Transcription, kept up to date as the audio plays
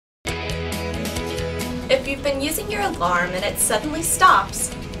If you've been using your alarm and it suddenly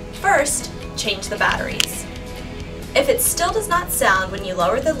stops, first, change the batteries. If it still does not sound when you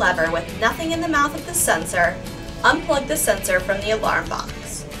lower the lever with nothing in the mouth of the sensor, unplug the sensor from the alarm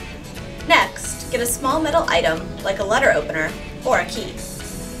box. Next, get a small metal item like a letter opener or a key.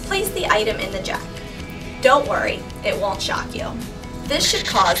 Place the item in the jack. Don't worry, it won't shock you. This should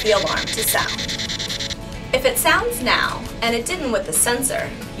cause the alarm to sound. If it sounds now, and it didn't with the sensor,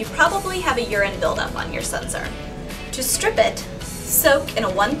 you probably have a urine buildup on your sensor. To strip it, soak in a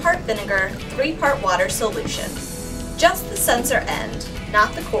 1-part vinegar, 3-part water solution. Just the sensor end,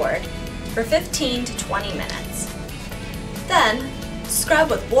 not the cord, for 15 to 20 minutes. Then, scrub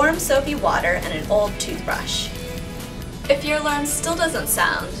with warm soapy water and an old toothbrush. If your alarm still doesn't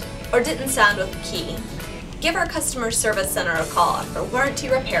sound, or didn't sound with the key, give our customer service center a call for warranty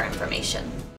repair information.